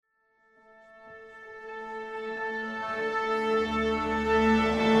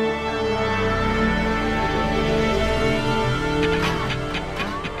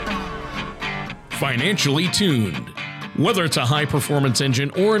Financially Tuned. Whether it's a high-performance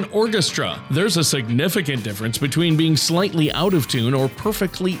engine or an orchestra, there's a significant difference between being slightly out of tune or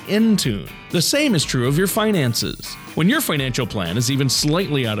perfectly in tune. The same is true of your finances. When your financial plan is even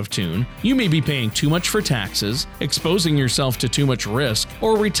slightly out of tune, you may be paying too much for taxes, exposing yourself to too much risk,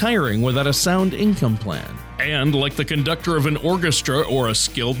 or retiring without a sound income plan. And like the conductor of an orchestra or a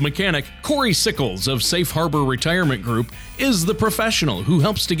skilled mechanic, Corey Sickles of Safe Harbor Retirement Group is the professional who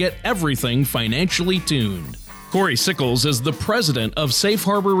helps to get everything financially tuned. Corey Sickles is the president of Safe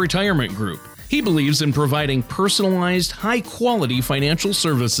Harbor Retirement Group. He believes in providing personalized, high-quality financial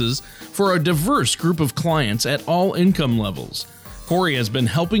services for a diverse group of clients at all income levels. Corey has been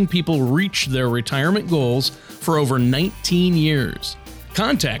helping people reach their retirement goals for over 19 years.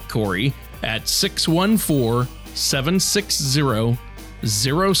 Contact Corey at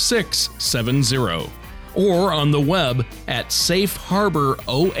 614-760-0670 or on the web at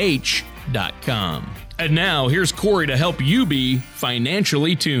safeharboroh.com. And now, here's Corey to help you be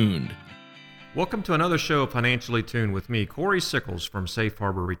financially tuned. Welcome to another show of Financially Tuned with me, Corey Sickles from Safe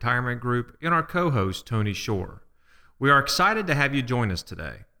Harbor Retirement Group, and our co-host, Tony Shore. We are excited to have you join us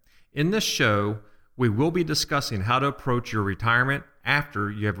today. In this show, we will be discussing how to approach your retirement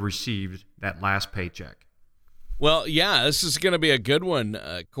after you have received that last paycheck. Well, yeah, this is going to be a good one,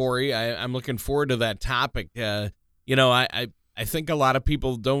 Corey. I'm looking forward to that topic. I think a lot of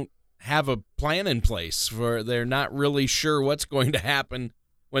people don't have a plan in place. They're not really sure what's going to happen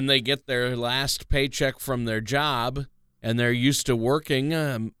when they get their last paycheck from their job, and they're used to working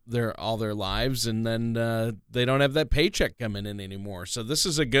all their lives, and then they don't have that paycheck coming in anymore. So this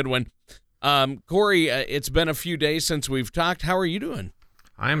is a good one. Corey, it's been a few days since we've talked. How are you doing?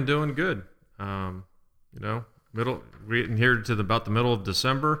 I am doing good. Getting here to about the middle of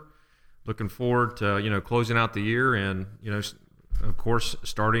December. Looking forward to closing out the year and of course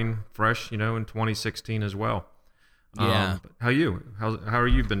starting fresh in 2016 as well. Yeah. How are you? How are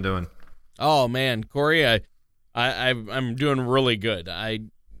you been doing? Oh man, Corey, I'm doing really good.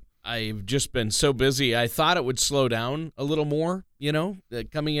 I've just been so busy. I thought it would slow down a little more,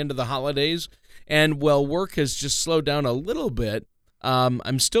 coming into the holidays, and work has just slowed down a little bit.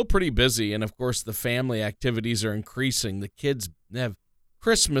 I'm still pretty busy, and of course the family activities are increasing. The kids have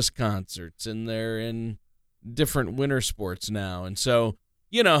Christmas concerts, and they're in different winter sports now, and so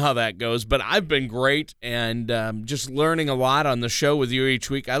you know how that goes. But I've been great, and just learning a lot on the show with you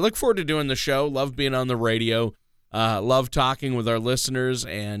each week. I look forward to doing the show. Love being on the radio. Love talking with our listeners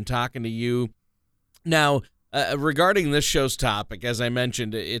and talking to you. Now, regarding this show's topic, as I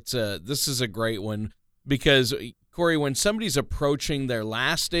mentioned, this is a great one because, Corey, when somebody's approaching their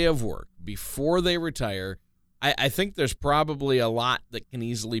last day of work before they retire, I think there's probably a lot that can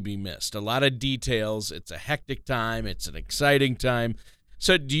easily be missed, a lot of details. It's a hectic time. It's an exciting time.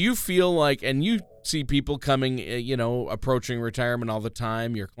 So do you feel like, and you see people coming, approaching retirement all the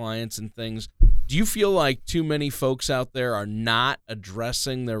time, your clients and things, do you feel like too many folks out there are not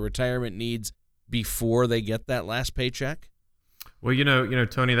addressing their retirement needs before they get that last paycheck? Well,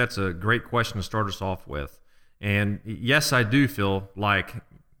 Tony, that's a great question to start us off with. And yes, I do feel like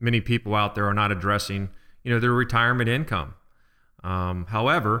many people out there are not addressing their retirement income.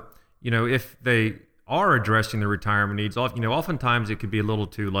 However, if they are addressing their retirement needs, oftentimes it could be a little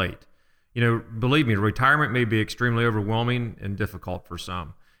too late. Believe me, retirement may be extremely overwhelming and difficult for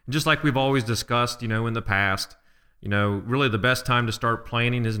some. And just like we've always discussed, in the past, really the best time to start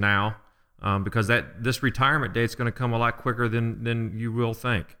planning is now, because this retirement date is going to come a lot quicker than you will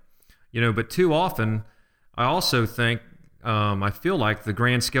think. But too often, I also think, I feel like the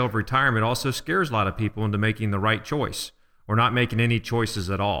grand scale of retirement also scares a lot of people into making the right choice or not making any choices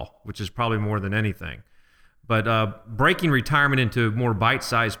at all, which is probably more than anything. But breaking retirement into more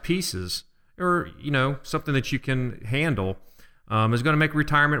bite-sized pieces or, something that you can handle is going to make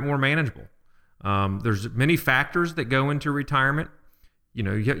retirement more manageable. There's many factors that go into retirement.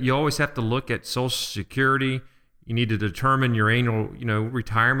 You always have to look at Social Security. You need to determine your annual,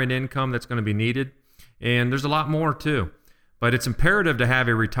 retirement income that's going to be needed. And there's a lot more too. But it's imperative to have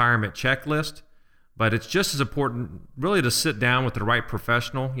a retirement checklist. But it's just as important really to sit down with the right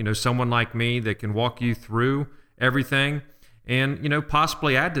professional, someone like me that can walk you through everything and,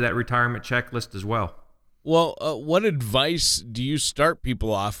 possibly add to that retirement checklist as well. Well, what advice do you start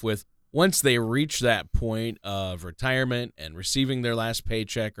people off with once they reach that point of retirement and receiving their last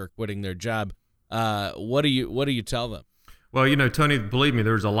paycheck or quitting their job? What do you tell them? Well, Tony, believe me,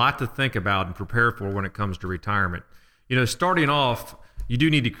 there's a lot to think about and prepare for when it comes to retirement. Starting off, you do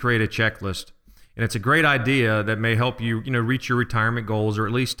need to create a checklist. And it's a great idea that may help you, reach your retirement goals or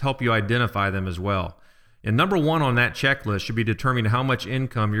at least help you identify them as well. And number one on that checklist should be determining how much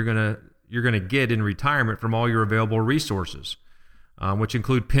income you're going to, you're going to get in retirement from all your available resources, which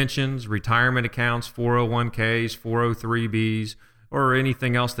include pensions, retirement accounts, 401ks, 403bs, or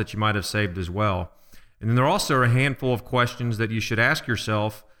anything else that you might have saved as well. And then there are also a handful of questions that you should ask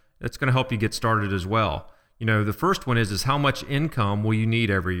yourself that's going to help you get started as well. The first one is how much income will you need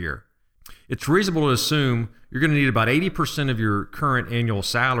every year? It's reasonable to assume you're going to need about 80% of your current annual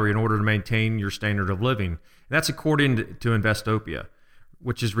salary in order to maintain your standard of living. And that's according to Investopia,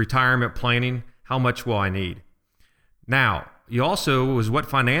 which is retirement planning. How much will I need? Now, you also is what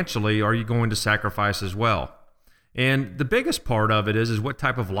financially are you going to sacrifice as well? And the biggest part of it is what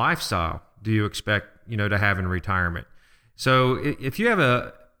type of lifestyle do you expect, to have in retirement? So if you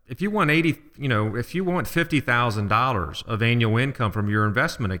want $50,000 of annual income from your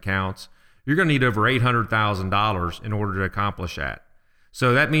investment accounts, you're going to need over $800,000 in order to accomplish that.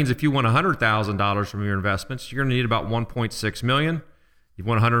 So that means if you want $100,000 from your investments, you're going to need about $1.6 million. You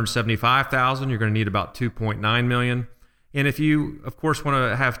want $175,000, you're going to need about $2.9 million. And if you, of course, want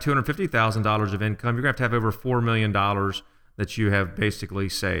to have $250,000 of income, you're going to have over $4 million that you have basically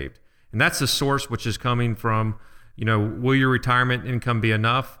saved. And that's the source which is coming from, will your retirement income be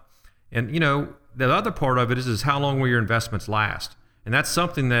enough? And, the other part of it is how long will your investments last? And that's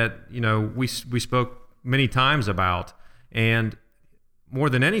something that, we spoke many times about. And more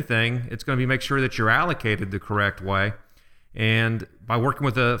than anything, it's going to be make sure that you're allocated the correct way. And by working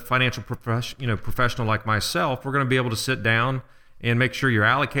with a financial professional like myself, we're going to be able to sit down and make sure you're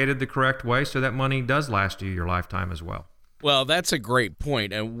allocated the correct way so that money does last you your lifetime as well. Well, that's a great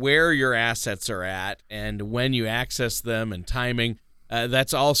point. And where your assets are at and when you access them and timing,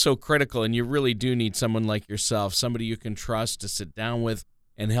 that's also critical. And you really do need someone like yourself, somebody you can trust to sit down with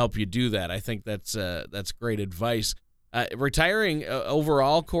and help you do that. I think that's great advice. Retiring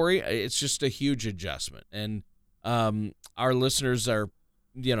overall, Corey, it's just a huge adjustment. And our listeners are,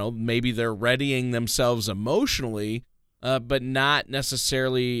 maybe they're readying themselves emotionally, but not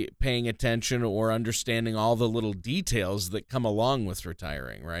necessarily paying attention or understanding all the little details that come along with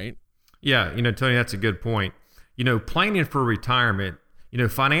retiring, right? Yeah, Tony, that's a good point. Planning for retirement,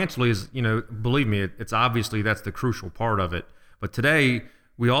 financially is, believe me, it's obviously that's the crucial part of it. But today,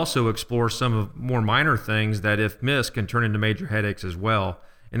 we also explore some of more minor things that, if missed, can turn into major headaches as well.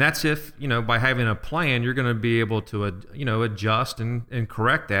 And that's if, by having a plan, you're going to be able to, adjust and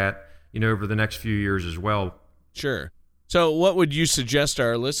correct that, over the next few years as well. Sure. So what would you suggest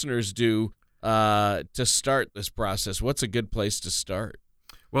our listeners do to start this process? What's a good place to start?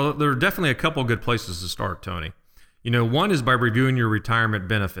 Well, there are definitely a couple good places to start, Tony. One is by reviewing your retirement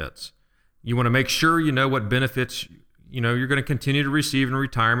benefits. You want to make sure you know what benefits, you're going to continue to receive in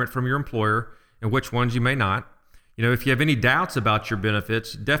retirement from your employer and which ones you may not. If you have any doubts about your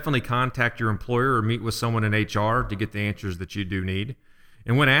benefits, definitely contact your employer or meet with someone in HR to get the answers that you do need.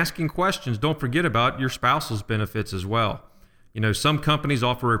 And when asking questions, don't forget about your spouse's benefits as well. Some companies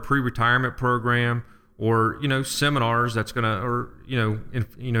offer a pre-retirement program or, seminars that's going to, or,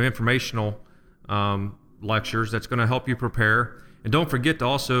 informational lectures that's going to help you prepare. And don't forget to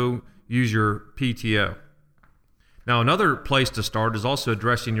also use your PTO. Now, another place to start is also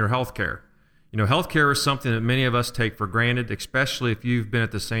addressing your health care. Healthcare is something that many of us take for granted, especially if you've been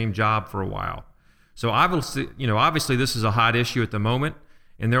at the same job for a while. So obviously this is a hot issue at the moment,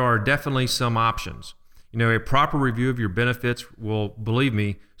 and there are definitely some options. A proper review of your benefits will, believe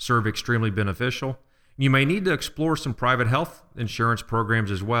me, serve extremely beneficial. You may need to explore some private health insurance programs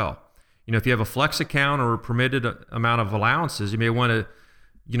as well. If you have a flex account or a permitted amount of allowances, you may want to,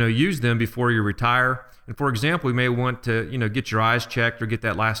 use them before you retire. And for example, you may want to, get your eyes checked or get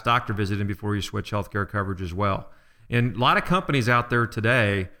that last doctor visit in before you switch healthcare coverage as well. And a lot of companies out there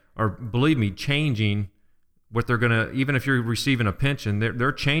today are, believe me, changing what they're going to, even if you're receiving a pension,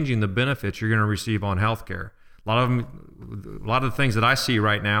 they're changing the benefits you're going to receive on healthcare. A lot of the things that I see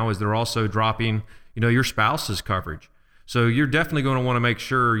right now is they're also dropping, your spouse's coverage. So you're definitely going to want to make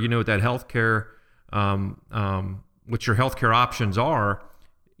sure you know what that healthcare, what your healthcare options are,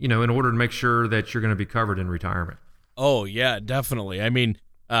 in order to make sure that you're going to be covered in retirement. Oh, yeah, definitely. I mean,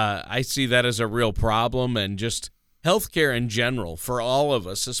 I see that as a real problem, and just healthcare in general for all of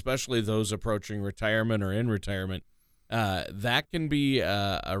us, especially those approaching retirement or in retirement, that can be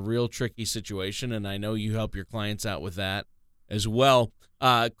a real tricky situation, and I know you help your clients out with that as well.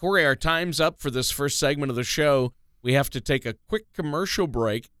 Corey, our time's up for this first segment of the show. We have to take a quick commercial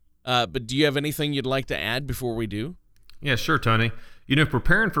break, but do you have anything you'd like to add before we do? Yeah, sure, Tony.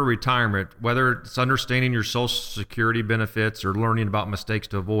 Preparing for retirement, whether it's understanding your Social Security benefits or learning about mistakes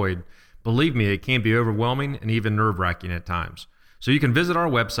to avoid, believe me, it can be overwhelming and even nerve-wracking at times. So you can visit our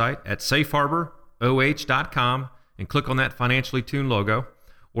website at safeharboroh.com and click on that Financially Tuned logo.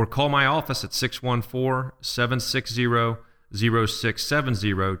 or call my office at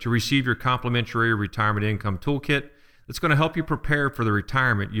 614-760-0670 to receive your complimentary retirement income toolkit that's going to help you prepare for the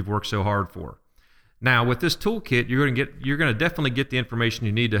retirement you've worked so hard for. Now, with this toolkit, you're going to definitely get the information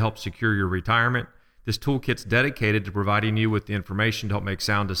you need to help secure your retirement. This toolkit's dedicated to providing you with the information to help make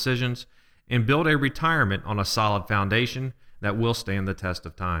sound decisions and build a retirement on a solid foundation that will stand the test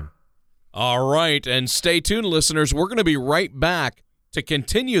of time. All right, and stay tuned, listeners. We're going to be right back to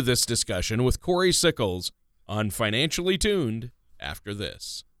continue this discussion with Corey Sickles on Financially Tuned after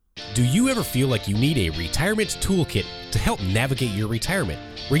this. Do you ever feel like you need a retirement toolkit to help navigate your retirement?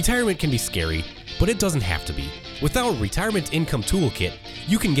 Retirement can be scary, but it doesn't have to be. With our Retirement Income Toolkit,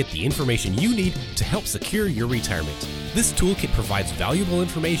 you can get the information you need to help secure your retirement. This toolkit provides valuable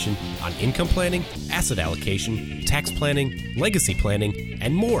information on income planning, asset allocation, tax planning, legacy planning,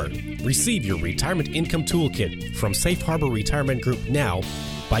 and more. Receive your Retirement Income Toolkit from Safe Harbor Retirement Group now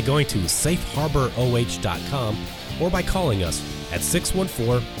by going to safeharboroh.com or by calling us at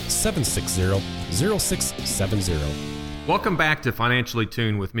 614-760-0670. Welcome back to Financially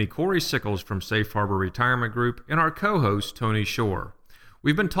Tuned with me, Corey Sickles from Safe Harbor Retirement Group, and our co-host, Tony Shore.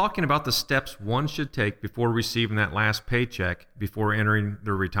 We've been talking about the steps one should take before receiving that last paycheck before entering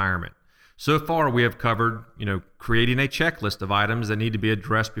their retirement. So far, we have covered, creating a checklist of items that need to be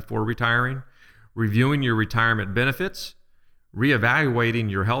addressed before retiring, reviewing your retirement benefits, reevaluating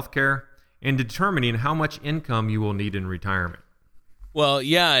your health care, and determining how much income you will need in retirement. Well,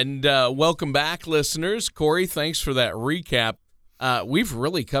 yeah, and welcome back, listeners. Corey, thanks for that recap. We've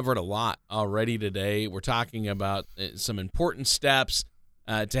really covered a lot already today. We're talking about some important steps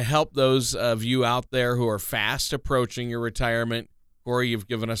to help those of you out there who are fast approaching your retirement. Corey, you've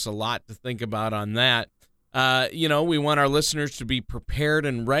given us a lot to think about on that. We want our listeners to be prepared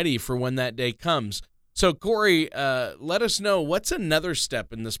and ready for when that day comes. So, Corey, let us know, what's another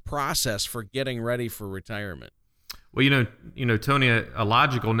step in this process for getting ready for retirement? Well, Tony, a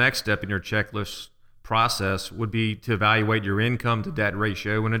logical next step in your checklist process would be to evaluate your income to debt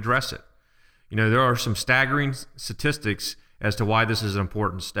ratio and address it. There are some staggering statistics as to why this is an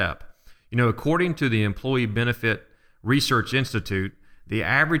important step. According to the Employee Benefit Research Institute, the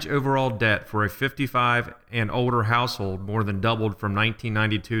average overall debt for a 55 and older household more than doubled from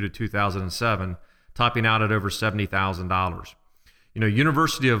 1992 to 2007, topping out at over $70,000.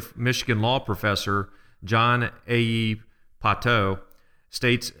 University of Michigan law professor John A. Pateau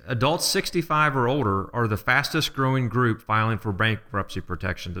states adults 65 or older are the fastest growing group filing for bankruptcy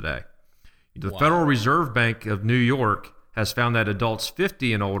protection today. The Federal Reserve Bank of New York has found that adults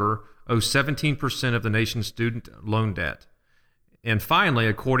 50 and older owe 17% of the nation's student loan debt. And finally,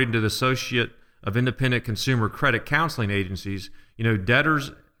 according to the Associate of Independent Consumer Credit Counseling Agencies, debtors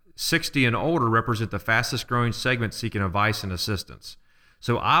 60 and older represent the fastest growing segment seeking advice and assistance.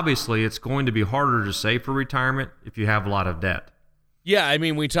 So obviously, it's going to be harder to save for retirement if you have a lot of debt. Yeah,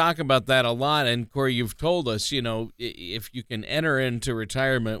 we talk about that a lot. And Corey, you've told us, if you can enter into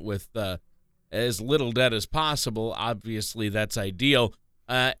retirement with as little debt as possible, obviously that's ideal.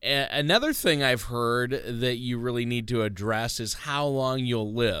 Another thing I've heard that you really need to address is how long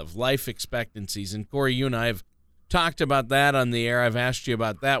you'll live, life expectancies. And Corey, you and I have talked about that on the air. I've asked you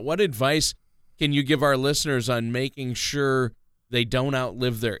about that. What advice can you give our listeners on making sure they don't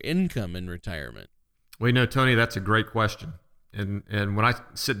outlive their income in retirement? Well, Tony, that's a great question. And when I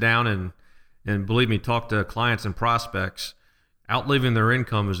sit down and believe me, talk to clients and prospects, outliving their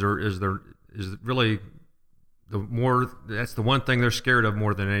income is really that's the one thing they're scared of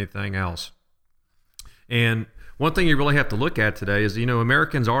more than anything else. And one thing you really have to look at today is,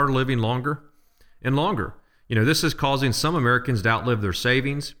 Americans are living longer and longer. This is causing some Americans to outlive their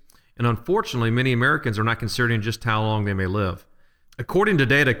savings. And unfortunately, many Americans are not considering just how long they may live. According to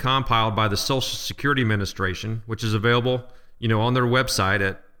data compiled by the Social Security Administration, which is available, on their website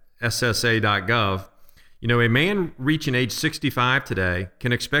at ssa.gov, a man reaching age 65 today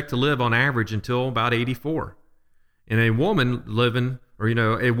can expect to live on average until about 84. And a woman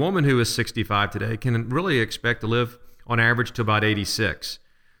a woman who is 65 today can really expect to live on average to about 86.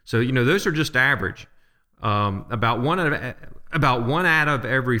 So, those are just average. About one out of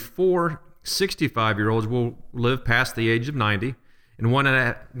every 4 65-year-olds will live past the age of 90. And one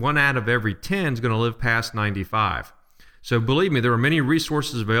out of every 10 is going to live past 95. So believe me, there are many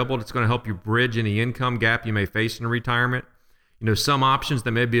resources available that's going to help you bridge any income gap you may face in retirement. Some options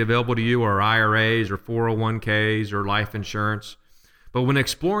that may be available to you are IRAs or 401ks or life insurance. But when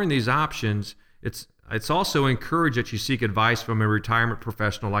exploring these options, it's also encouraged that you seek advice from a retirement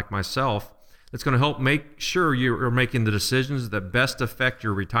professional like myself that's going to help make sure you are making the decisions that best affect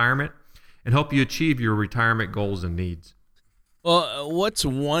your retirement and help you achieve your retirement goals and needs. Well, what's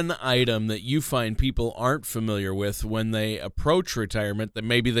one item that you find people aren't familiar with when they approach retirement that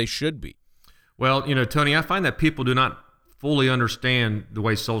maybe they should be? Well, Tony, I find that people do not fully understand the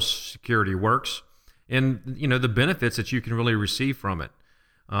way Social Security works and, the benefits that you can really receive from it,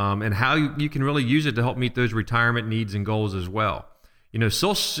 and how you can really use it to help meet those retirement needs and goals as well.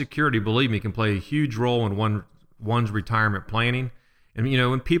 Social Security, believe me, can play a huge role in one's retirement planning. And,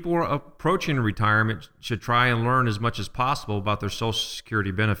 when people are approaching retirement, should try and learn as much as possible about their Social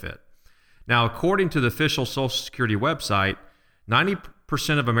Security benefit. Now, according to the official Social Security website,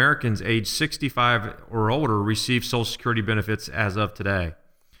 90% of Americans age 65 or older receive Social Security benefits as of today.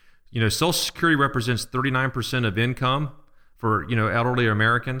 Social Security represents 39% of income for, elderly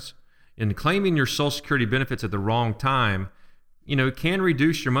Americans. And claiming your Social Security benefits at the wrong time, can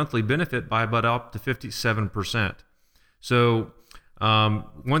reduce your monthly benefit by about up to 57%. So,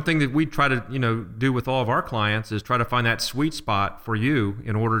 one thing that we try to, do with all of our clients is try to find that sweet spot for you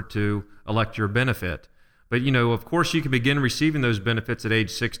in order to elect your benefit. But, of course, you can begin receiving those benefits at age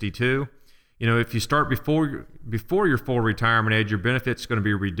 62. If you start before your full retirement age, your benefit's going to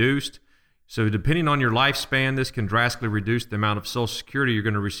be reduced. So depending on your lifespan, this can drastically reduce the amount of Social Security you're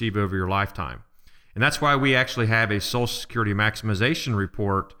going to receive over your lifetime. And that's why we actually have a Social Security maximization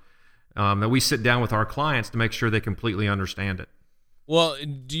report that we sit down with our clients to make sure they completely understand it. Well,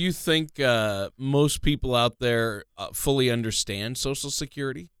 do you think most people out there fully understand Social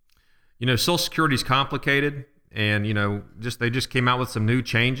Security? Social Security is complicated, and they just came out with some new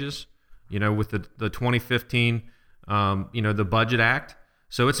changes. With the 2015, the Budget Act.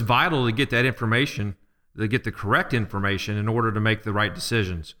 So it's vital to get that information, to get the correct information in order to make the right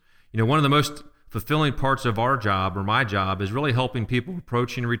decisions. One of the most fulfilling parts of our job, or my job, is really helping people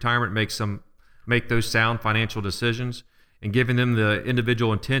approaching retirement make those sound financial decisions and giving them the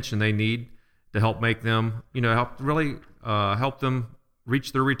individual attention they need to help make them, help them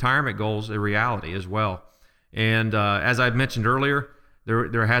reach their retirement goals a reality as well. And as I mentioned earlier,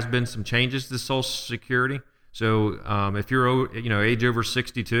 there has been some changes to Social Security. So if you're age over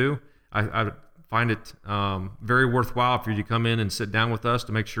 62, I find it very worthwhile for you to come in and sit down with us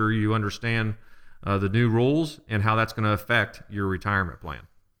to make sure you understand the new rules and how that's going to affect your retirement plan.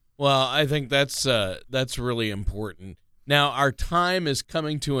 Well, I think that's really important. Now, our time is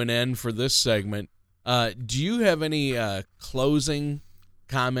coming to an end for this segment. Do you have any closing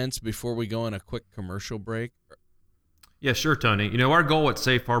comments before we go on a quick commercial break? Yeah, sure, Tony. Our goal at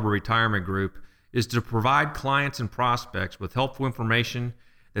Safe Harbor Retirement Group is to provide clients and prospects with helpful information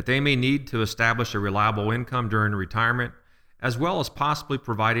that they may need to establish a reliable income during retirement, as well as possibly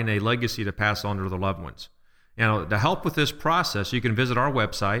providing a legacy to pass on to their loved ones. To help with this process, you can visit our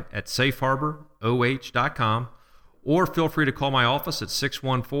website at safeharboroh.com, or feel free to call my office at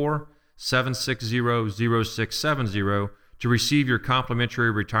 614-760-0670 to receive your complimentary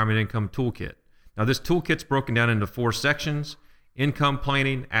retirement income toolkit. Now, this toolkit's broken down into 4 sections: income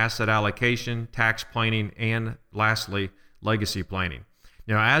planning, asset allocation, tax planning, and lastly, legacy planning.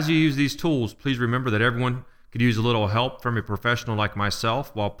 Now, as you use these tools, please remember that everyone could use a little help from a professional like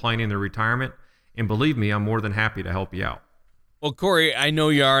myself while planning their retirement. And believe me, I'm more than happy to help you out. Well, Corey, I know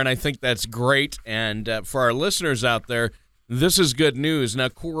you are, and I think that's great. And for our listeners out there, this is good news. Now,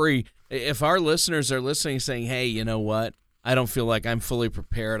 Corey, if our listeners are listening saying, hey, you know what? I don't feel like I'm fully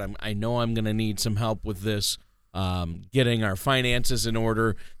prepared. I know I'm going to need some help with this, getting our finances in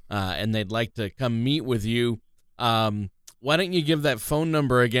order, and they'd like to come meet with you. Why don't you give that phone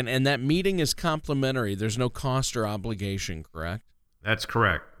number again? And that meeting is complimentary. There's no cost or obligation, correct? That's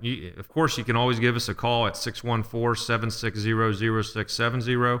correct. Of course, you can always give us a call at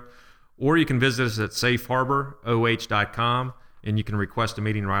 614-760-0670, or you can visit us at safeharboroh.com, and you can request a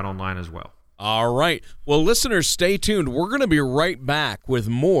meeting right online as well. All right. Well, listeners, stay tuned. We're going to be right back with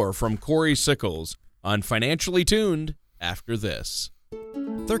more from Corey Sickles on Financially Tuned after this.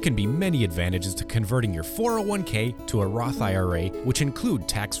 There can be many advantages to converting your 401k to a Roth IRA, which include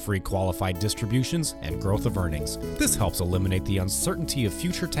tax-free qualified distributions and growth of earnings. This helps eliminate the uncertainty of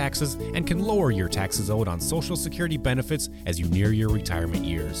future taxes and can lower your taxes owed on Social Security benefits as you near your retirement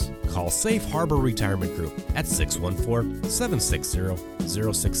years. Call Safe Harbor Retirement Group at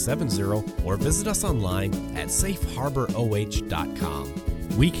 614-760-0670 or visit us online at safeharboroh.com.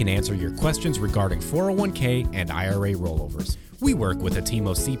 We can answer your questions regarding 401k and IRA rollovers. We work with a team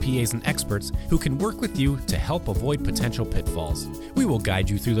of CPAs and experts who can work with you to help avoid potential pitfalls. We will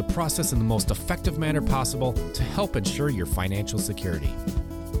guide you through the process in the most effective manner possible to help ensure your financial security.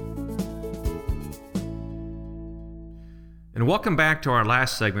 And welcome back to our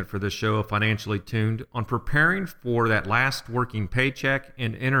last segment for this show of Financially Tuned on preparing for that last working paycheck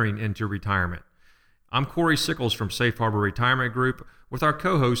and entering into retirement. I'm Corey Sickles from Safe Harbor Retirement Group with our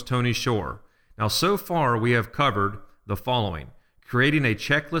co-host Tony Shore. Now, so far we have covered the following: creating a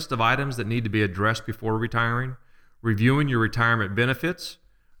checklist of items that need to be addressed before retiring, reviewing your retirement benefits,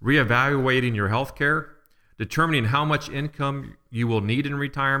 reevaluating your health care, determining how much income you will need in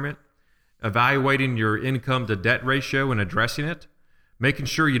retirement, evaluating your income to debt ratio and addressing it, making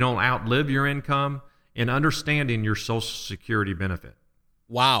sure you don't outlive your income, and understanding your Social Security benefit.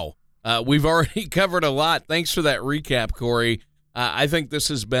 Wow. We've already covered a lot. Thanks for that recap, Corey. I think this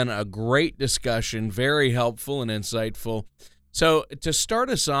has been a great discussion, very helpful and insightful. So to start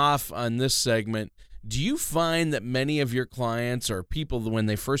us off on this segment, do you find that many of your clients or people, when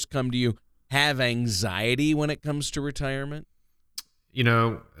they first come to you, have anxiety when it comes to retirement?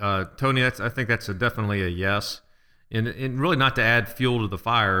 Tony, I think that's definitely a yes. And really not to add fuel to the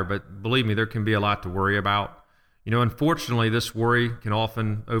fire, but believe me, there can be a lot to worry about. Unfortunately, this worry can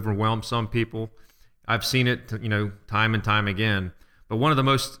often overwhelm some people. I've seen it, time and time again. But one of the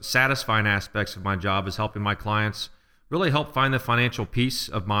most satisfying aspects of my job is helping my clients really help find the financial peace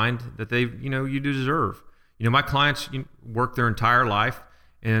of mind that you deserve. My clients work their entire life,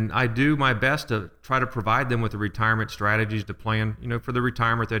 and I do my best to try to provide them with the retirement strategies to plan, for the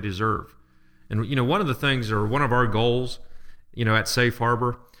retirement they deserve. And, one of the things, or one of our goals, at Safe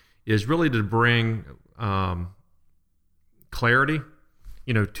Harbor is really to bring clarity,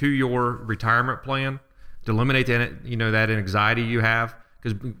 to your retirement plan, to eliminate that, that anxiety you have.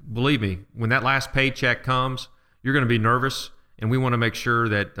 Because believe me, when that last paycheck comes, you're going to be nervous, and we want to make sure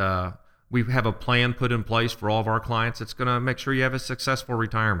that we have a plan put in place for all of our clients. It's going to make sure you have a successful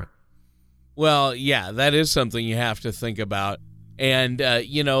retirement. Well, yeah, that is something you have to think about. And,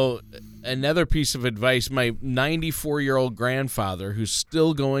 another piece of advice, my 94-year-old grandfather, who's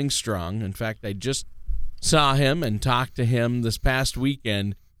still going strong. In fact, I just saw him and talked to him this past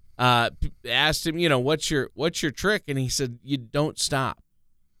weekend, asked him, what's your trick? And he said, you don't stop.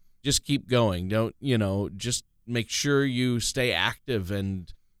 Just keep going. Don't, just make sure you stay active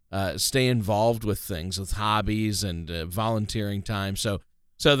and stay involved with things, with hobbies and volunteering time. So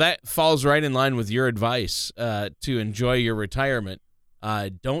that falls right in line with your advice to enjoy your retirement.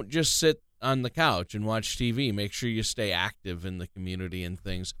 Don't just sit on the couch and watch TV. Make sure you stay active in the community and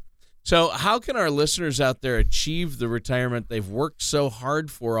things. So how can our listeners out there achieve the retirement they've worked so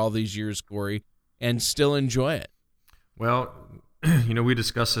hard for all these years, Corey, and still enjoy it? Well, we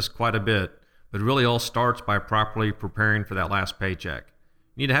discuss this quite a bit, but it really all starts by properly preparing for that last paycheck.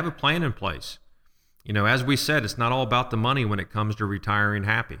 You need to have a plan in place. As we said, it's not all about the money when it comes to retiring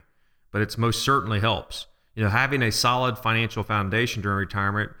happy, but it most certainly helps. Having a solid financial foundation during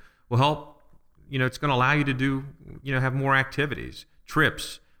retirement will help. It's going to allow you to do, have more activities,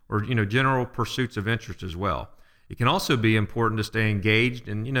 trips, or, general pursuits of interest as well. It can also be important to stay engaged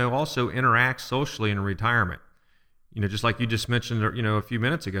and, also interact socially in retirement. Just like you just mentioned, a few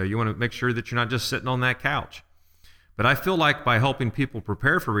minutes ago, you want to make sure that you're not just sitting on that couch. But I feel like by helping people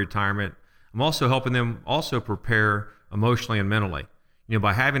prepare for retirement, I'm also helping them also prepare emotionally and mentally.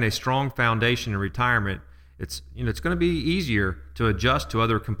 By having a strong foundation in retirement, it's going to be easier to adjust to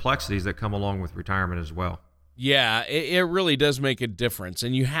other complexities that come along with retirement as well. Yeah, it really does make a difference.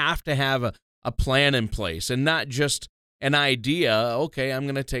 And you have to have a plan in place and not just an idea. Okay, I'm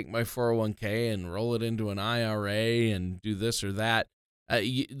going to take my 401k and roll it into an IRA and do this or that.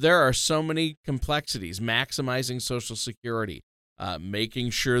 There are so many complexities. Maximizing Social Security, making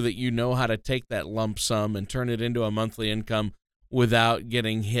sure that you know how to take that lump sum and turn it into a monthly income without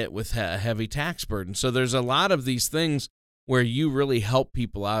getting hit with a heavy tax burden. So there's a lot of these things where you really help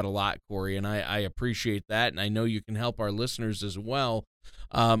people out a lot, Corey, and I appreciate that, and I know you can help our listeners as well.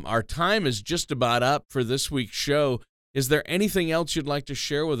 Our time is just about up for this week's show. Is there anything else you'd like to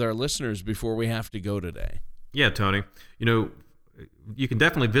share with our listeners before we have to go today? Yeah, Tony. You can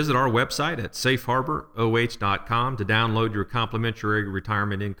definitely visit our website at safeharboroh.com to download your complimentary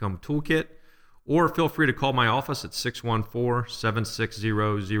retirement income toolkit, or feel free to call my office at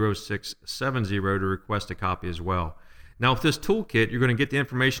 614-760-0670 to request a copy as well. Now, with this toolkit, you're going to get the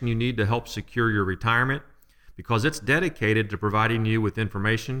information you need to help secure your retirement, because it's dedicated to providing you with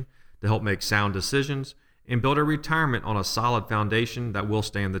information to help make sound decisions and build a retirement on a solid foundation that will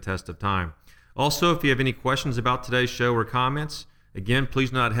stand the test of time. Also, if you have any questions about today's show or comments, again, please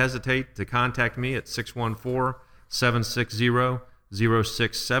do not hesitate to contact me at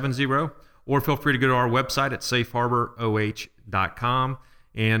 614-760-0670, or feel free to go to our website at safeharboroh.com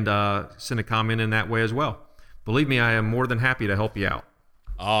and send a comment in that way as well. Believe me, I am more than happy to help you out.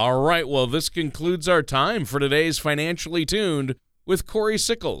 All right, well, this concludes our time for today's Financially Tuned with Corey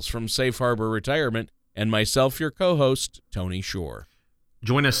Sickles from Safe Harbor Retirement and myself, your co-host, Tony Shore.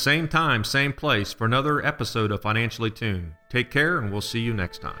 Join us same time, same place for another episode of Financially Tuned. Take care, and we'll see you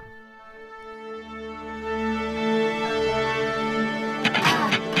next time.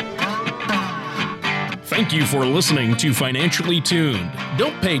 Thank you for listening to Financially Tuned.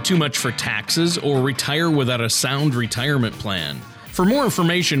 Don't pay too much for taxes or retire without a sound retirement plan. For more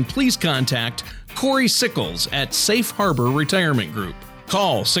information, please contact Corey Sickles at Safe Harbor Retirement Group.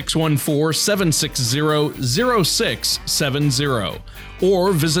 Call 614-760-0670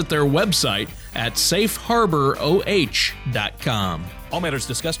 or visit their website at safeharboroh.com. All matters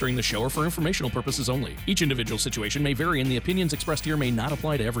discussed during the show are for informational purposes only. Each individual situation may vary, and the opinions expressed here may not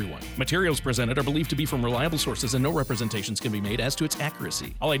apply to everyone. Materials presented are believed to be from reliable sources, and no representations can be made as to its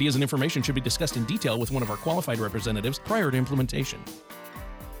accuracy. All ideas and information should be discussed in detail with one of our qualified representatives prior to implementation.